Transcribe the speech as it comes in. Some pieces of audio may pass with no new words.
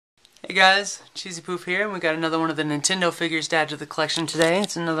Hey guys, chesypoof here, and we got another one of the Nintendo figures to add to the collection today.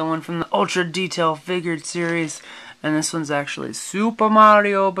 It's another one from the Ultra Detail Figured series, and this one's actually Super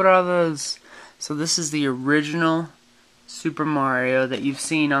Mario Brothers. So this is the original Super Mario that you've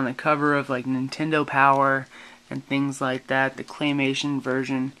seen on the cover of like Nintendo Power and things like that, the claymation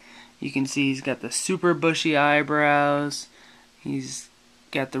version. You can see he's got the super bushy eyebrows, he's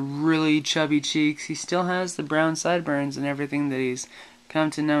got the really chubby cheeks, he still has the brown sideburns and everything that he's come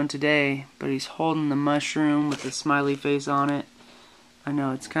to know today, but he's holding the mushroom with the smiley face on it. I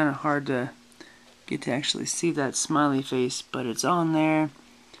know it's kind of hard to get to actually see that smiley face, but it's on there.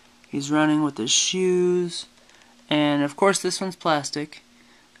 He's running with his shoes, and of course this one's plastic,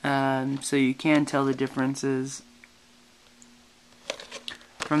 so you can tell the differences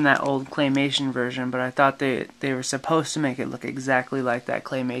from that old claymation version, but I thought they were supposed to make it look exactly like that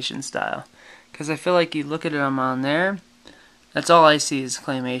claymation style, because I feel like you look at them on there, that's all I see is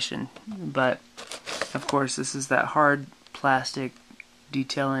claymation, but of course this is that hard plastic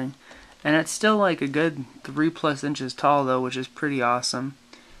detailing, and it's still like a good 3+ inches tall though, which is pretty awesome.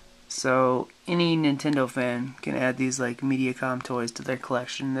 So any Nintendo fan can add these like Medicom toys to their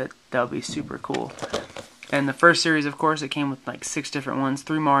collection. That'll be super cool. And the first series, of course, it came with like 6 different ones,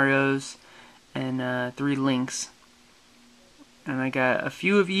 3 Marios and 3 Links. And I got a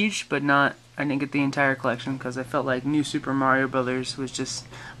few of each, but I didn't get the entire collection because I felt like New Super Mario Brothers was just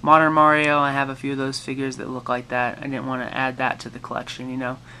modern Mario. I have a few of those figures that look like that. I didn't want to add that to the collection, you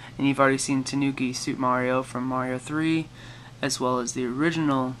know. And you've already seen Tanuki Super Mario from Mario 3, as well as the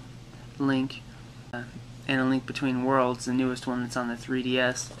original Link and A Link Between Worlds, the newest one that's on the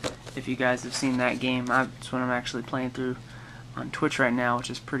 3DS. If you guys have seen that game, that's what I'm actually playing through on Twitch right now,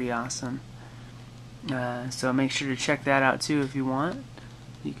 which is pretty awesome. So make sure to check that out too if you want.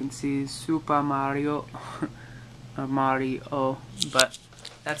 You can see Super Mario Mario. But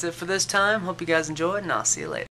that's it for this time. Hope you guys enjoyed, and I'll see you later.